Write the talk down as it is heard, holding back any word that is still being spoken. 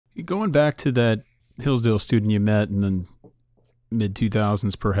going back to that Hillsdale student you met in the mid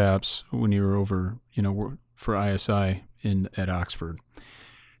 2000s, perhaps when you were over, for ISI at Oxford.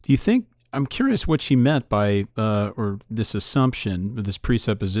 Do you think? I'm curious what she meant by, or this assumption, or this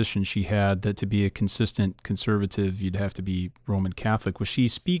presupposition she had that to be a consistent conservative, you'd have to be Roman Catholic. Was she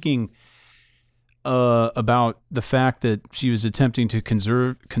speaking about the fact that she was attempting to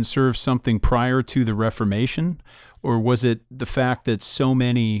conserve something prior to the Reformation, or was it the fact that so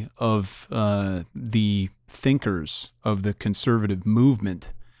many of the thinkers of the conservative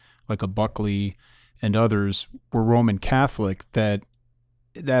movement, like a Buckley and others, were Roman Catholic that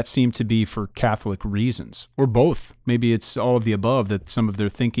seemed to be for Catholic reasons, or both? Maybe it's all of the above, that some of their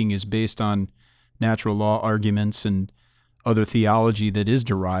thinking is based on natural law arguments and other theology that is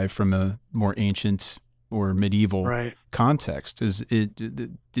derived from a more ancient or medieval Right. context. Is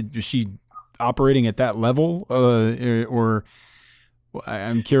she operating at that level, or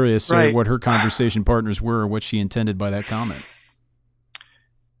I'm curious Right. what her conversation partners were, or what she intended by that comment.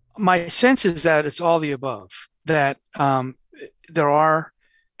 My sense is that it's all the above, that there are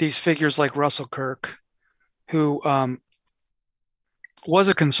these figures like Russell Kirk, who was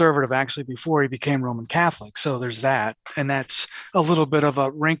a conservative actually before he became Roman Catholic. So there's that. And that's a little bit of a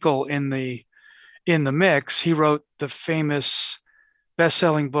wrinkle in the mix. He wrote the famous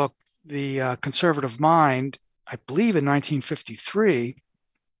best-selling book, The Conservative Mind, I believe in 1953.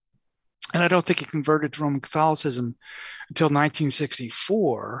 And I don't think he converted to Roman Catholicism until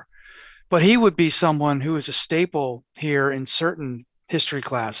 1964. But he would be someone who is a staple here in certain history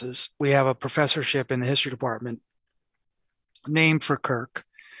classes. We have a professorship in the history department named for Kirk.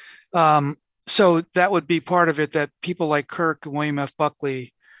 So that would be part of it, that people like Kirk and William F.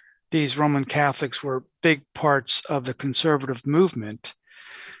 Buckley, these Roman Catholics, were big parts of the conservative movement.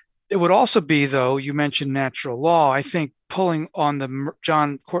 It would also be, though, you mentioned natural law, I think pulling on the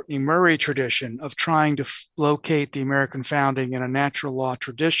John Courtney Murray tradition of trying to locate the American founding in a natural law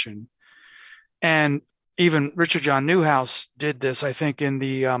tradition. And even Richard John Newhouse did this, I think, in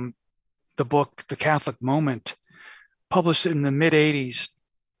the book, The Catholic Moment, published in the mid 80s,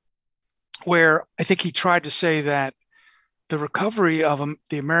 where I think he tried to say that the recovery of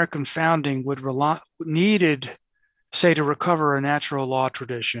the American founding needed, say, to recover a natural law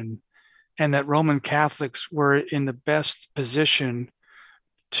tradition, and that Roman Catholics were in the best position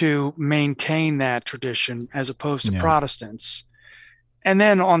to maintain that tradition as opposed to Yeah. Protestants. And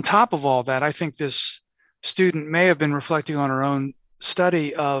then on top of all that, I think this student may have been reflecting on her own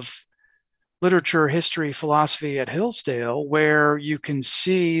study of literature, history, philosophy at Hillsdale, where you can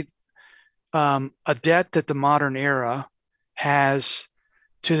see a debt that the modern era has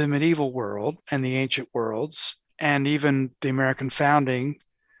to the medieval world and the ancient worlds, and even the American founding,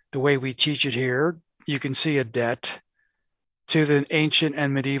 the way we teach it here. You can see a debt to the ancient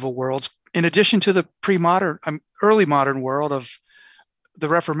and medieval worlds, in addition to the pre-modern, early modern world of the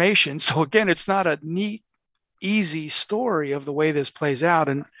Reformation. So again, it's not a neat, easy story of the way this plays out.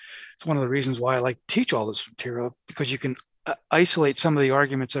 And it's one of the reasons why I like to teach all this material, because you can isolate some of the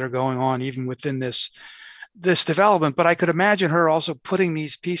arguments that are going on even within this development. But I could imagine her also putting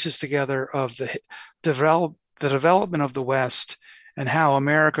these pieces together of the development of the West and how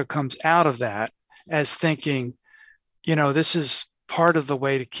America comes out of that as thinking, this is part of the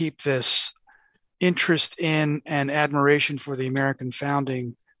way to keep this interest in and admiration for the American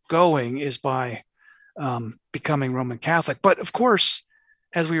founding going, is by becoming Roman Catholic. But of course,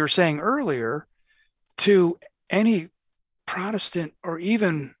 as we were saying earlier, to any Protestant or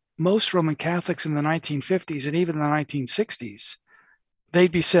even most Roman Catholics in the 1950s and even the 1960s,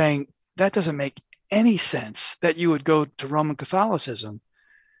 they'd be saying that doesn't make any sense, that you would go to Roman Catholicism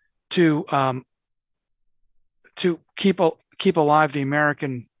to keep alive the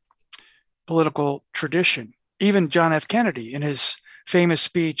American political tradition. Even John F. Kennedy, in his famous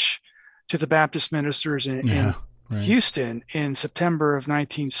speech to the Baptist ministers in Right. Houston in September of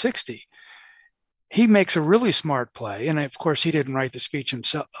 1960, he makes a really smart play. And of course, he didn't write the speech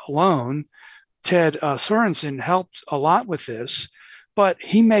himself alone. Ted Sorensen helped a lot with this, but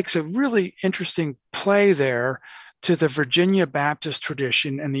he makes a really interesting play there to the Virginia Baptist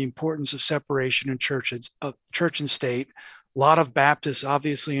tradition and the importance of separation in church and state. A lot of Baptists,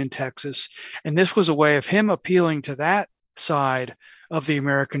 obviously, in Texas. And this was a way of him appealing to that side of the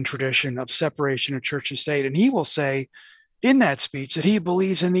American tradition of separation of church and state. And he will say in that speech that he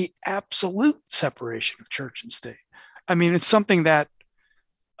believes in the absolute separation of church and state. I mean, it's something that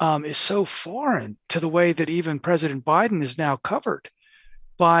is so foreign to the way that even President Biden is now covered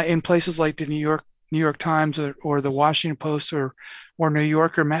in places like the New York Times or the Washington Post or New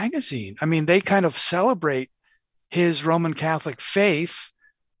Yorker magazine. I mean, they kind of celebrate his Roman Catholic faith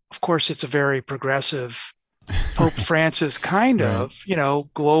of course, it's a very progressive Pope Right. Francis kind Right.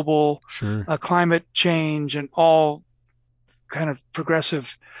 of, global Sure. climate change and all kind of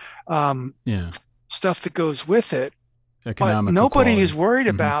progressive um, Yeah. stuff that goes with it. But Economic nobody is equality. worried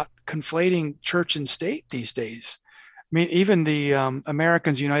Hmm. about conflating church and state these days. I mean, even the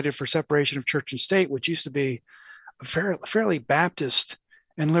Americans United for Separation of Church and State, which used to be a fairly Baptist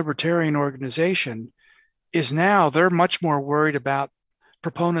and libertarian organization, is now they're much more worried about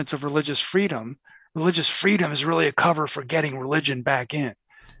proponents of religious freedom. Religious freedom is really a cover for getting religion back in.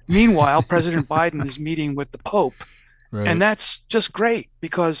 Meanwhile, President Biden is meeting with the Pope, and Right. that's just great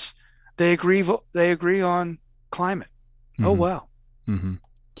because they agree on climate. Oh Hmm. well. Hmm.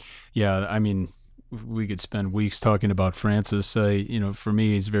 Yeah. I mean, we could spend weeks talking about Francis. For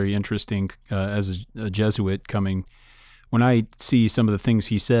me, he's very interesting as a Jesuit coming. When I see some of the things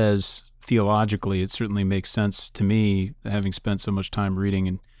he says theologically, it certainly makes sense to me, having spent so much time reading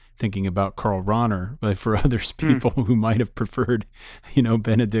and thinking about Karl Rahner. But for others, Hmm. people who might have preferred,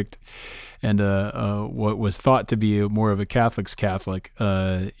 Benedict and what was thought to be more of a Catholic's Catholic,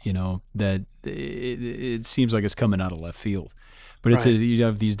 that it seems like it's coming out of left field. But Right. you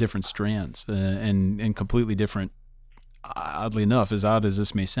have these different strands and completely different, oddly enough, as odd as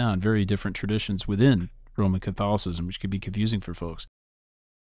this may sound, very different traditions within Roman Catholicism, which could be confusing for folks.